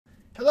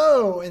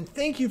Hello, and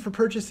thank you for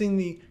purchasing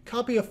the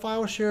copy of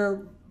file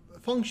share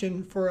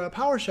function for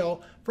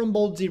PowerShell from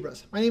Bold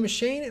Zebras. My name is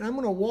Shane, and I'm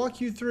going to walk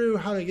you through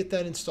how to get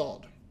that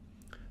installed.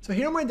 So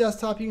here on my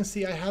desktop, you can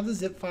see I have the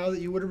zip file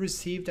that you would have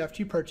received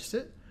after you purchased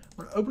it. I'm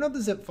going to open up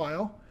the zip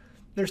file.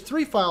 There's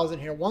three files in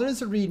here. One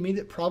is a README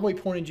that probably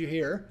pointed you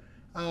here,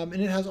 and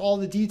it has all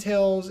the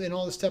details and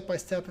all the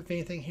step-by-step, if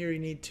anything here you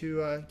need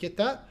to get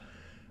that.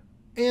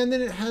 And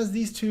then it has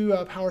these two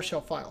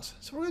PowerShell files.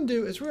 So what we're going to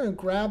do is we're going to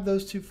grab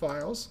those two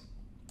files.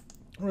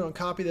 We're going to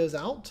copy those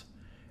out.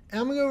 And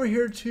I'm going to go over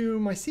here to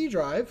my C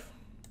drive.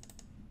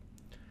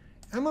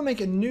 I'm going to make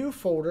a new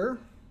folder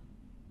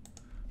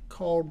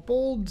called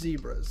Bold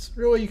Zebras.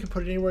 Really, you can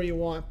put it anywhere you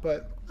want,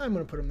 but I'm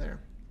going to put them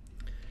there.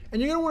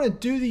 And you're going to want to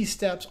do these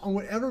steps on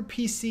whatever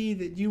PC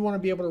that you want to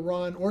be able to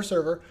run, or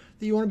server,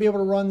 that you want to be able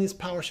to run this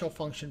PowerShell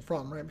function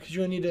from, right? Because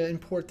you're going to need to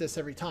import this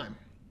every time.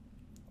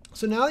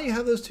 So now that you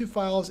have those two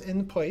files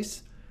in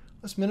place,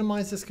 let's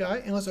minimize this guy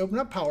and let's open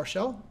up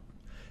PowerShell.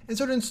 And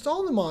so to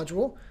install the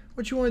module,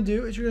 what you want to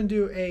do is you're going to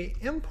do a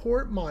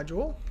import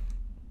module,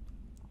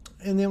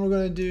 and then we're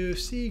going to do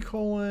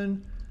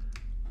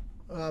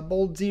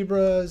Bold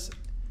Zebras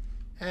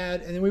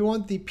add, and then we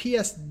want the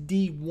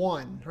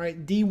PSD1,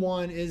 right?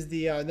 D1 is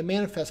the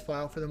manifest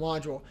file for the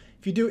module.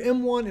 If you do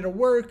M1, it'll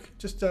work,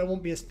 just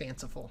won't be as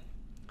fanciful.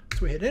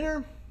 So we hit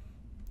enter,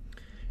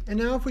 and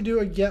now if we do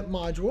a get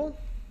module,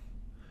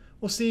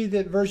 we'll see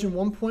that version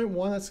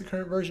 1.1, that's the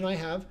current version I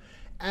have,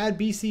 add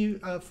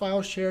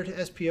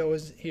BZFileShareToSPO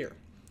is here.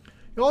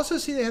 You'll also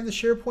see they have the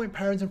SharePoint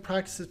Patterns and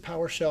Practices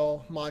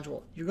PowerShell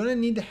module. You're going to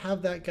need to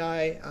have that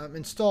guy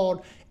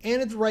installed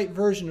and at the right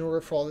version in order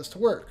for all this to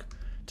work.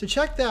 To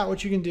check that,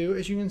 what you can do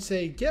is you can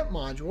say get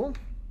module, and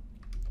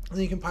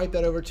then you can pipe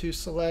that over to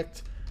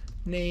select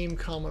name,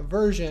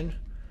 version,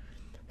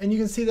 and you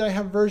can see that I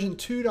have version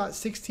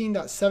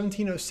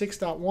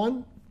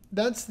 2.16.1706.1.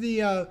 That's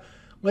the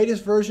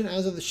latest version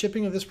as of the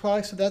shipping of this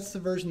product, so that's the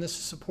version this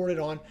is supported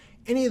on.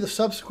 Any of the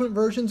subsequent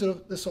versions,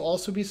 this will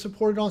also be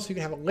supported on, so you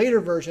can have a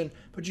later version,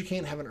 but you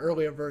can't have an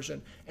earlier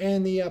version.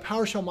 And the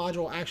PowerShell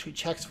module actually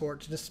checks for it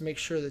just to make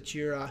sure that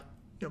you're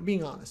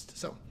being honest.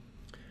 So, all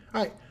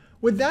right,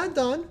 with that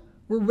done,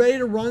 we're ready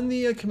to run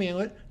the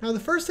commandlet. Now, the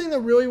first thing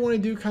that we really want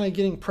to do, kind of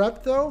getting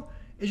prepped though,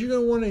 is you're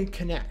going to want to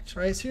connect,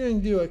 right? So you're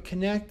going to do a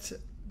connect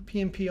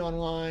PnP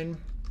online,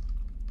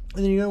 and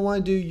then you're going to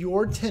want to do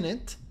your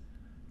tenant.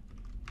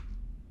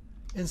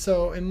 And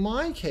so in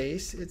my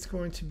case, it's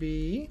going to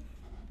be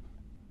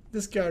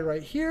this guy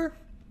right here.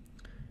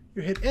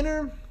 You hit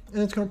enter,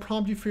 and it's going to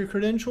prompt you for your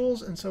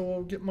credentials. And so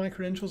we'll get my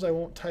credentials. I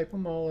won't type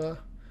them. I'll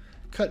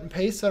cut and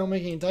paste so I don't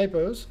make any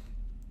typos.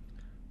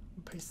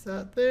 Paste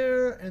that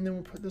there, and then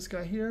we'll put this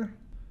guy here,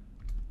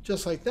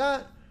 just like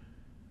that.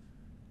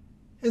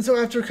 And so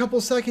after a couple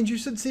of seconds, you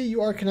should see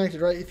you are connected,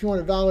 right? If you want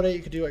to validate,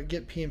 you could do a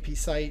get PnP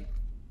site.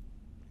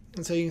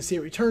 And so you can see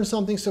it returns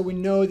something, so we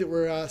know that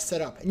we're set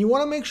up. And you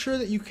want to make sure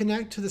that you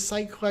connect to the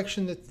site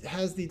collection that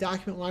has the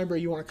document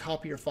library you want to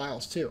copy your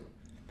files to.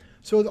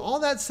 So with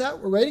all that set,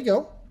 we're ready to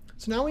go.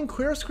 So now we can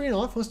clear our screen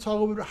off. Let's talk a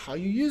little bit about how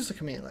you use the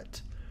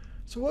commandlet.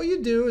 So what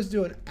you do is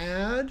do an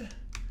add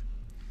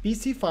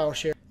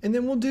BZFileShare, and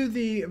then we'll do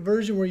the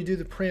version where you do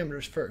the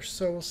parameters first.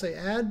 So we'll say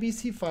add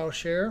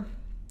BZFileShare,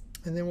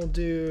 and then we'll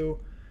do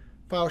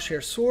file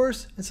share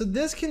source. And so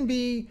this can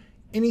be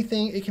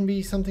anything. It can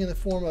be something in the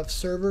form of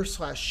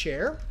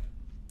server/share.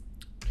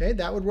 Okay,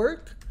 that would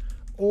work.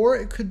 Or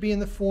it could be in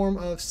the form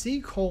of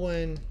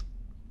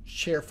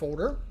C:\share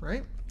folder,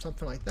 right?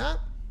 Something like that.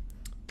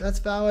 That's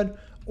valid.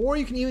 Or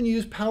you can even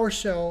use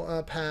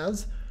PowerShell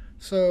paths.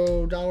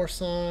 So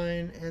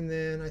 $, and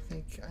then I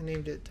think I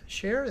named it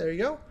share. There you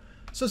go.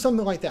 So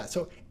something like that.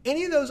 So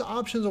any of those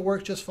options will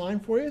work just fine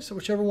for you. So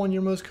whichever one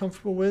you're most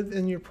comfortable with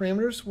in your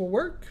parameters will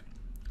work.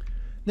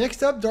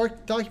 Next up,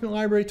 document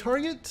library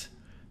target.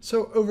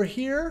 So over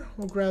here,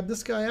 we'll grab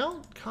this guy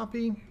out,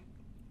 copy,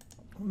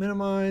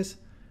 minimize,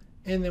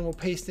 and then we'll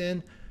paste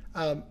in.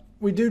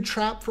 We do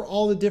trap for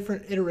all the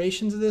different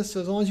iterations of this, so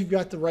as long as you've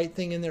got the right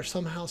thing in there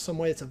somehow, some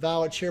way, it's a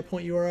valid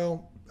SharePoint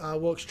URL,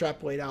 we'll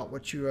extrapolate out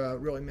what you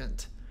really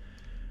meant.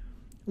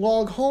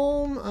 Log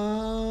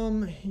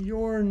home,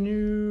 your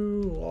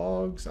new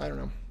logs, I don't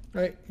know,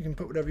 right? You can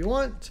put whatever you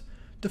want.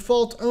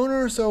 Default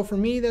owner, so for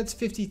me, that's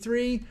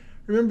 53.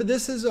 Remember,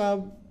 this is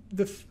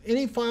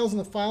any files in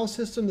the file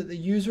system that the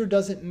user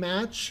doesn't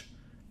match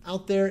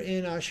out there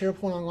in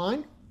SharePoint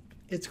Online,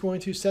 it's going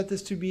to set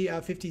this to be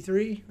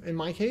 53 in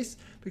my case,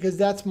 because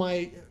that's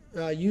my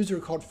user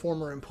called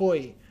former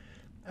employee.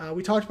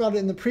 We talked about it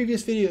in the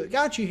previous video that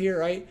got you here,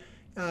 right?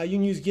 You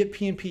can use get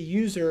PnP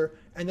user,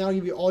 and that'll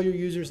give you all your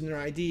users and their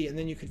ID, and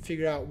then you can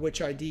figure out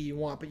which ID you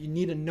want, but you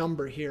need a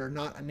number here,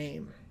 not a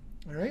name.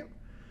 All right.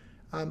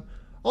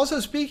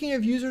 Also, speaking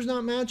of users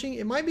not matching,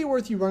 it might be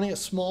worth you running a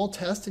small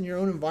test in your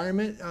own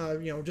environment.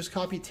 Just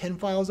copy 10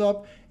 files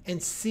up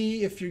and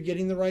see if you're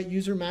getting the right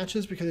user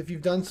matches, because if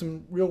you've done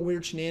some real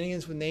weird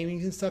shenanigans with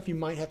namings and stuff, you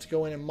might have to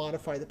go in and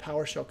modify the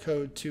PowerShell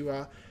code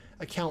to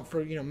account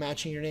for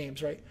matching your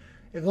names, right?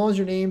 As long as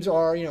your names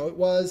are, it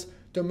was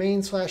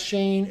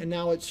domain/Shane and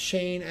now it's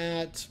Shane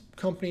at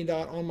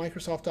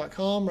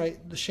company.onmicrosoft.com,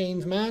 right? The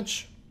Shane's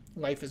match,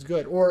 life is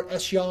good. Or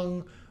S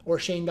Young or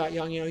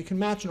Shane.Young, you can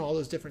match on all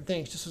those different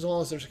things. Just as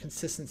long as there's a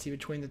consistency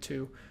between the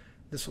two,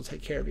 this will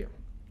take care of you.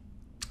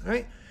 All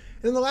right.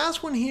 And then the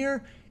last one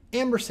here,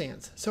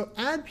 ampersands. So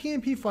add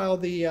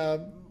add-pnpfile,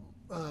 the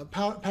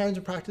patterns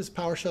of practice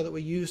PowerShell that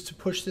we use to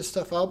push this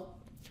stuff up,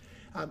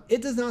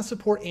 it does not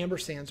support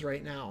ampersands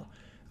right now.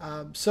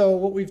 So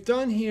what we've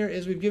done here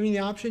is we've given you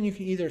the option, you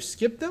can either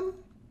skip them,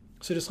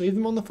 so just leave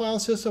them on the file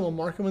system, we'll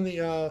mark them in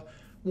the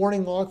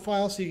warning log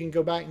file so you can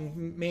go back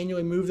and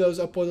manually move those,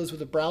 upload those with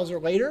the browser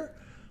later,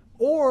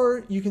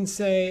 or you can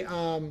say,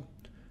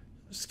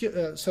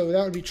 skip, so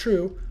that would be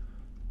true,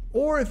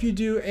 or if you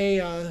do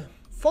a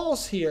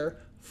false here,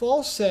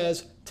 false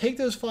says take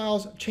those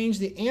files, change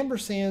the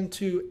ampersand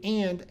to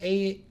and,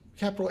 A,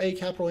 capital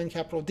N,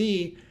 capital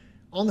D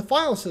on the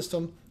file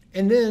system,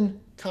 and then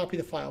copy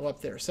the file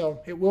up there.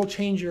 So it will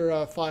change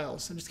your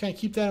files. So just kind of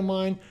keep that in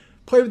mind,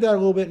 play with that a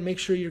little bit, and make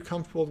sure you're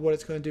comfortable with what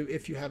it's going to do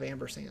if you have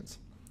ampersands.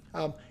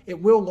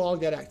 It will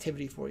log that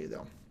activity for you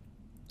though.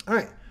 All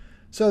right,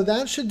 so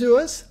that should do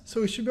us.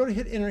 So we should be able to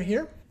hit enter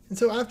here. And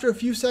so after a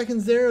few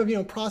seconds there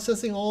of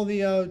processing all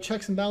the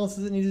checks and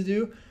balances it needs to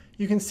do,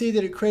 you can see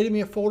that it created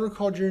me a folder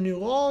called your new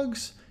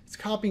logs. It's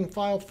copying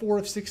file 4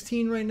 of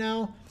 16 right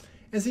now.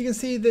 And so you can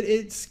see that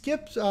it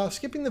skips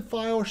skipping the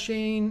file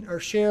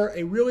share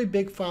a really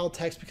big file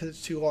text because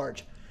it's too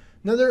large.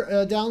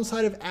 Another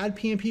downside of add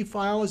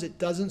add-pnpfile is it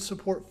doesn't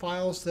support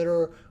files that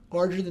are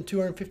larger than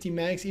 250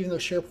 megs, even though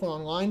SharePoint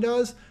Online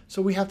does.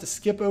 So we have to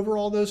skip over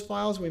all those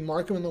files. We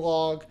mark them in the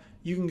log.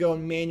 You can go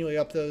and manually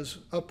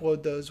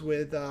upload those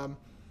with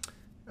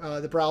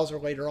the browser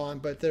later on,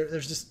 but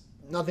there's just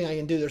nothing I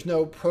can do. There's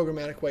no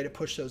programmatic way to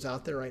push those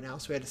out there right now,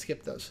 so we had to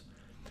skip those.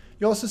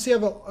 You also see I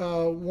have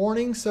a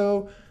warning.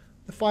 So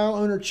the file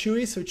owner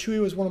Chewy, so Chewy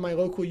was one of my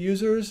local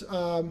users.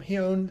 He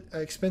owned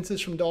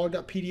expenses from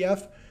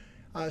dog.pdf.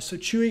 So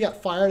Chewy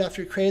got fired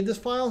after he created this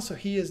file, so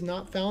he is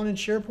not found in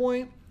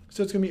SharePoint.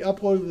 So it's going to be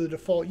uploaded to the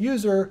default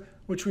user,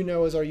 which we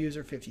know is our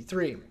user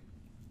 53.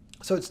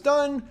 So it's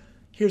done.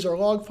 Here's our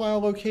log file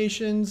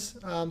locations,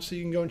 so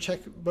you can go and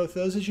check both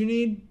those as you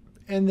need.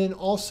 And then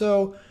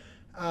also,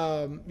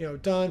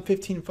 done,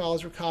 15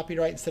 files were copied,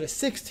 right, instead of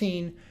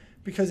 16,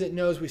 because it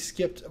knows we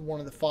skipped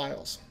one of the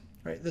files.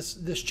 Right, this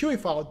Chewy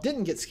file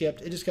didn't get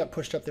skipped, it just got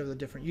pushed up there with a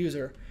different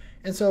user.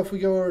 And so if we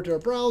go over to our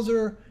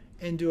browser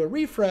and do a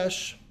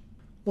refresh,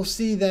 we'll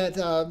see that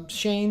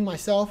Shane,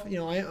 myself,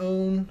 I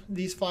own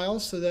these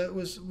files, so that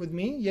was with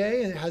me,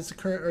 yay, and it has the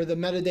current or the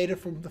metadata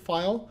from the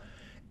file.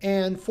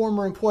 And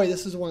former employee,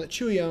 this is the one that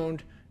Chewy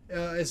owned,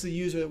 is the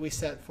user that we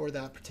set for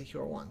that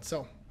particular one.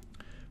 So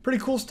pretty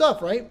cool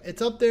stuff, right?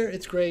 It's up there,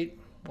 it's great,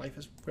 life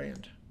is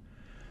grand.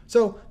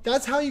 So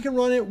that's how you can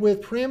run it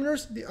with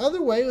parameters. The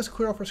other way, let's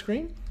clear off our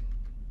screen.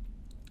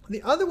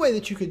 The other way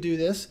that you could do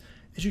this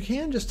is you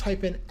can just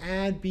type in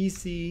add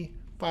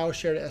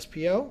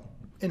BZFileShareToSPO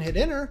and hit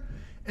enter.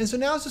 And so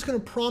now it's just going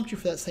to prompt you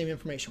for that same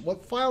information.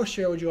 What file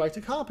share would you like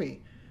to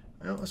copy?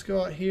 Well, let's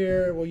go out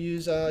here. We'll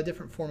use a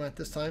different format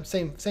this time.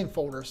 Same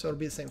folder, so it'll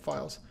be the same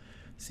files.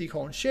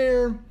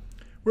 C:\share.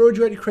 Where would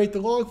you like to create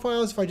the log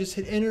files? If I just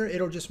hit enter,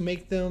 it'll just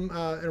make them,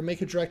 it'll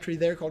make a directory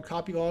there called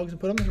copy logs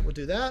and put them there. We'll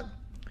do that.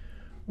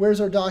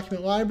 Where's our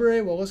document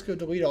library? Well, let's go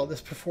delete all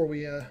this before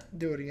we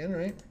do it again,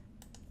 right?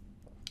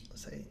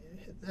 Let's say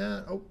hit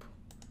that. Oh,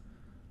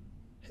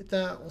 hit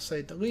that. We'll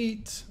say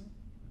delete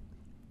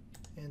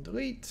and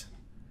delete.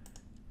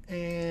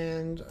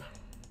 And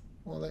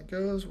while that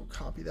goes, we'll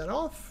copy that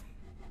off.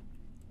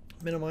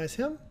 Minimize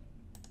him.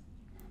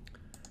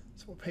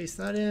 So we'll paste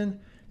that in.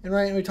 And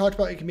right, we talked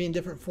about it can be in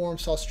different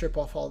forms, so I'll strip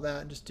off all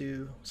that and just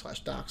do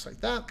 /docs like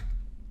that.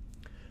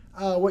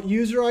 What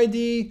user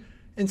ID?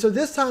 And so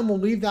this time we'll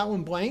leave that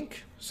one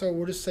blank. So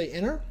we'll just say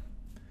enter.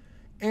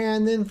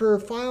 And then for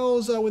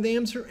files with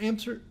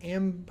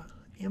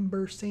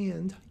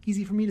ampersand,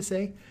 easy for me to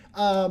say,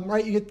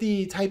 right, you get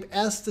the type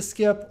S to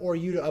skip or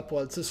U to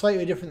upload. So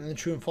slightly different than the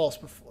true and false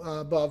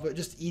above, but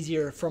just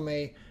easier from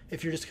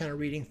if you're just kind of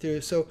reading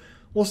through. So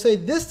we'll say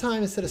this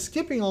time, instead of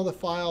skipping all the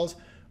files,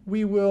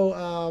 we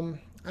will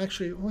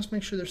actually, let's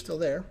make sure they're still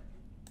there.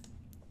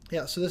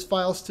 Yeah, so this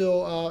file's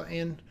still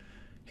and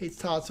hates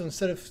Todd. So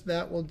instead of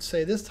that, we'll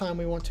say this time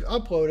we want to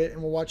upload it,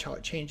 and we'll watch how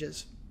it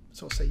changes.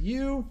 So we'll say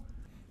U.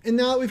 And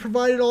now that we've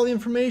provided all the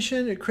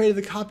information, it created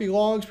the copy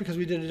logs because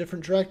we did a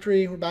different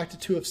directory. We're back to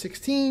 2 of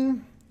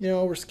 16.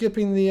 We're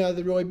skipping the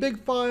really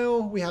big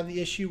file. We have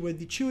the issue with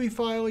the Chewy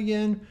file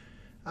again.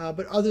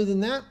 But other than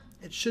that,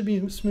 it should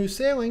be smooth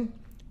sailing.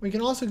 We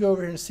can also go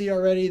over here and see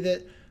already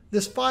that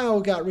this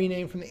file got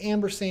renamed from the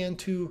ampersand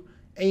to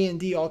A and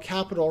D all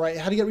capital, right? It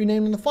had to get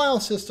renamed in the file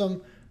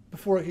system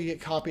before it could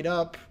get copied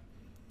up.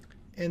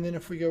 And then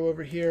if we go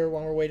over here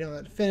while we're waiting on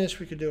that to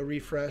finish, we could do a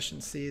refresh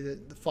and see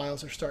that the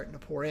files are starting to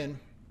pour in.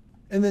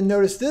 And then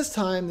notice this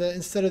time that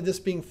instead of this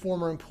being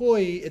former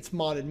employee, it's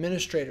mod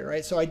administrator,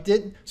 right? So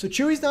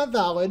Chewy's not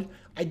valid.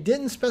 I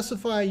didn't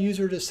specify a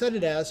user to set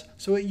it as,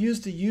 so it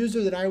used the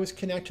user that I was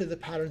connected to the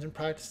patterns and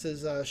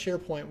practices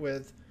SharePoint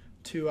with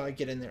to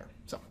get in there.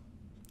 So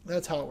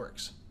that's how it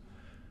works.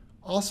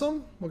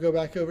 Awesome. We'll go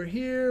back over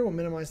here. We'll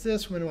minimize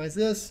this,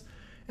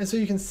 and so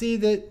you can see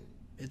that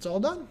it's all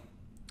done.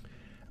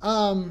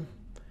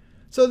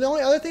 So the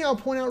only other thing I'll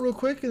point out real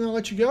quick, and I'll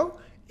let you go,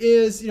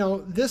 is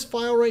this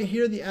file right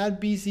here, the Add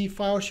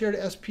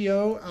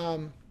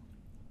BZFileShareToSPO,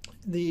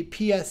 the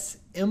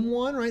PSM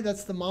one, right?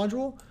 That's the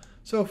module.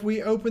 So if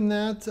we open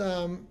that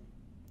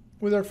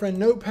with our friend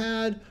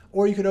Notepad,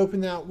 or you could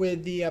open that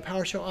with the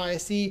PowerShell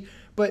ISE.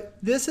 But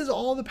this is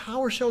all the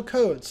PowerShell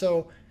code.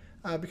 So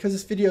because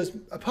this video is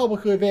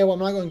publicly available, I'm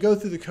not going to go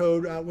through the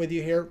code with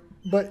you here,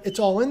 but it's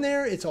all in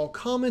there. It's all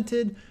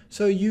commented,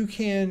 so you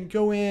can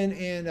go in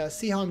and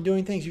see how I'm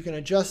doing things. You can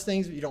adjust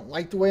things if you don't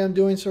like the way I'm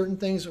doing certain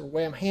things or the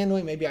way I'm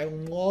handling. Maybe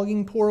I'm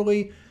logging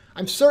poorly.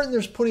 I'm certain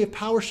there's plenty of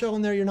PowerShell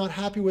in there you're not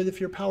happy with if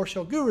you're a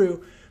PowerShell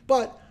guru,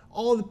 but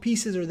all the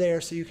pieces are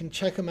there, so you can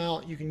check them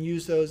out. You can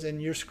use those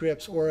in your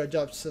scripts or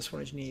adjust this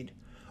one as you need.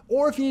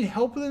 Or if you need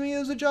help with any of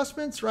those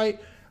adjustments, right?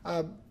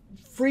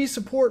 Free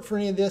support for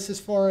any of this as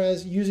far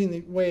as using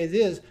the way it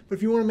is. But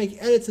if you want to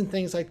make edits and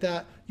things like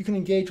that, you can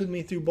engage with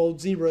me through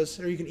Bold Zebras,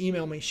 or you can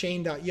email me,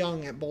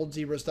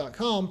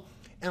 shane.young@boldzebras.com,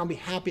 and I'll be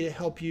happy to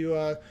help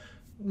you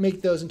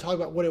make those and talk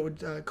about what it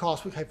would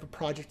cost, what type of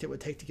project it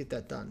would take to get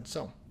that done.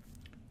 So,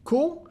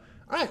 cool.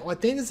 All right, well, I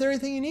think that's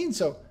everything you need.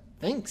 So,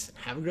 thanks.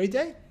 Have a great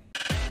day.